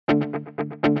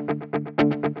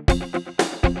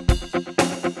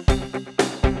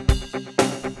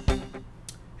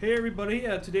Hey everybody,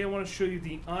 today I want to show you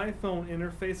the iPhone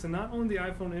interface, and not only the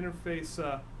iPhone interface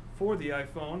for the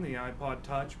iPhone, the iPod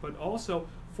Touch, but also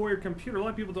for your computer. A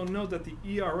lot of people don't know that the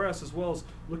ERS, as well as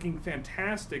looking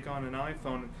fantastic on an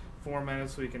iPhone, formatted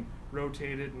so you can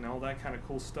rotate it and all that kind of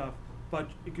cool stuff, but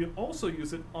you can also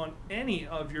use it on any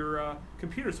of your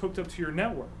computers hooked up to your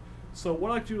network. So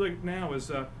what I like to do right now is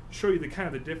show you the kind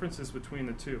of the differences between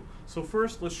the two. So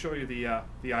first, let's show you the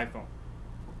iPhone.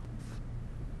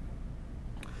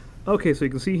 Okay, so you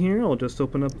can see here, I'll just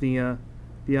open up the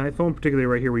iPhone, particularly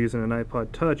right here we're using an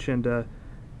iPod Touch, and we're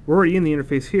already in the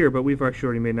interface here, but we've actually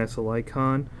already made a nice little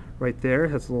icon right there.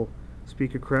 It has a little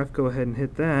SpeakerCraft. Go ahead and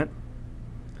hit that,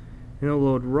 and it'll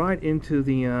load right into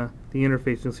the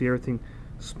interface. You'll see everything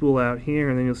spool out here,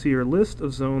 and then you'll see your list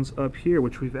of zones up here,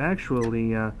 which we've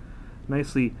actually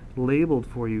nicely labeled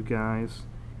for you guys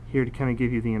here to kind of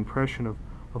give you the impression of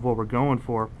what we're going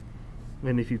for.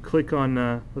 And if you click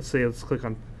on, let's click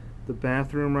on the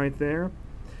bathroom right there,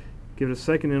 give it a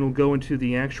second and it'll go into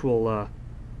the actual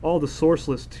all the source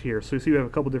lists here. So you see we have a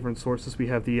couple different sources. We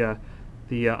have the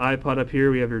iPod up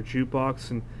here, we have your jukebox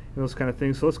and those kind of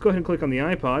things. So let's go ahead and click on the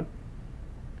iPod,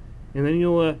 and then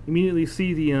you'll immediately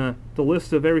see the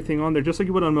list of everything on there, just like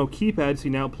you would on Mo keypad. See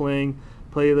now playing,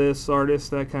 playlists, artists,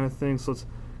 that kind of thing. So let's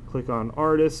click on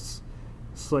artists,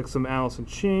 select some Alice in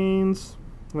Chains,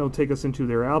 and it'll take us into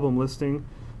their album listing,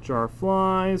 Jar of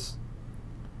Flies.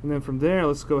 And then from there,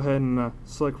 let's go ahead and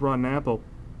select Rotten Apple.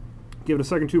 Give it a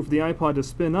second too for the iPod to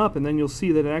spin up, and then you'll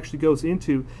see that it actually goes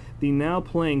into the now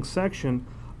playing section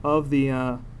of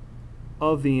the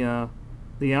iPod.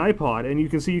 And you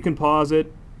can see you can pause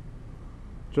it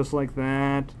just like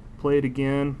that, play it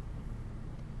again,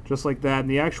 just like that.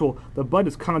 And the button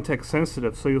is context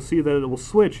sensitive, so you'll see that it will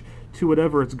switch to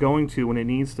whatever it's going to when it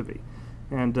needs to be.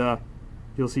 And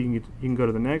you'll see you can go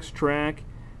to the next track.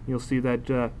 You'll see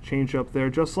that change up there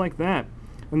just like that.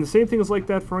 And the same thing is like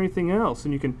that for anything else.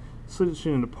 And you can switch it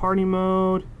into party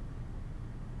mode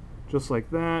just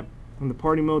like that. And the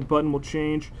party mode button will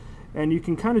change. And you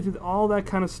can kind of do all that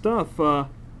kind of stuff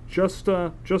just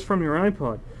from your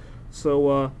iPod.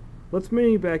 So let's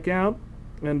menu back out,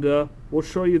 and we'll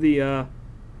show you the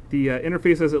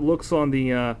interface as it looks on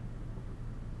the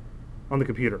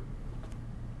computer.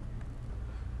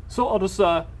 So I'll just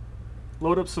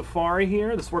load up Safari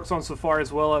here. This works on Safari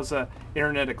as well as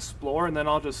Internet Explorer, and then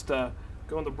I'll just go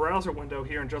in the browser window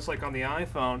here, and just like on the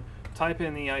iPhone, type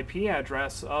in the IP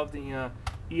address of the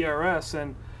ERS,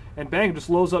 and bang, it just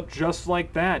loads up just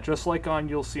like that, just like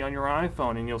you'll see on your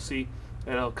iPhone. And you'll see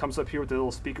it comes up here with the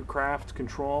little SpeakerCraft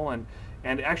control, and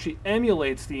it actually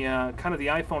emulates the kind of the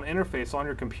iPhone interface on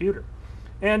your computer.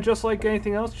 And just like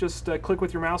anything else, just click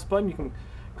with your mouse button. You can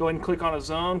go ahead and click on a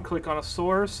zone, click on a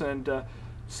source, and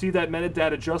see that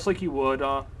metadata just like you would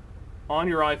on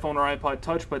your iPhone or iPod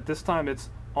Touch, but this time it's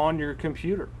on your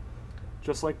computer,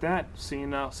 just like that. See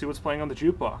what's playing on the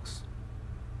jukebox.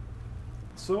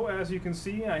 So as you can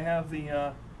see, I have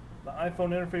the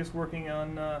iPhone interface working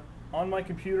on my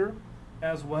computer,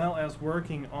 as well as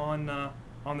working on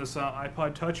this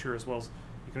iPod Touch here, as well as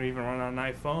you can even run on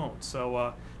an iPhone.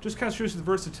 So just kind of shows you the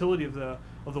versatility of the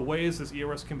ways this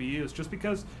ERS can be used. Just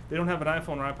because they don't have an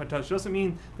iPhone or iPod Touch doesn't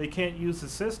mean they can't use the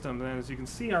system. And as you can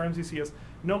see, our MCC has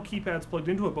no keypads plugged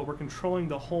into it, but we're controlling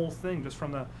the whole thing just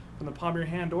from the palm of your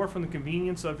hand or from the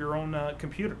convenience of your own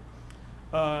computer.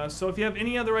 So if you have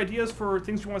any other ideas for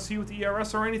things you want to see with the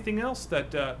ERS or anything else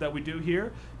that we do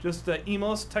here, just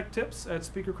email us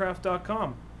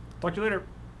techtips@speakercraft.com. Talk to you later.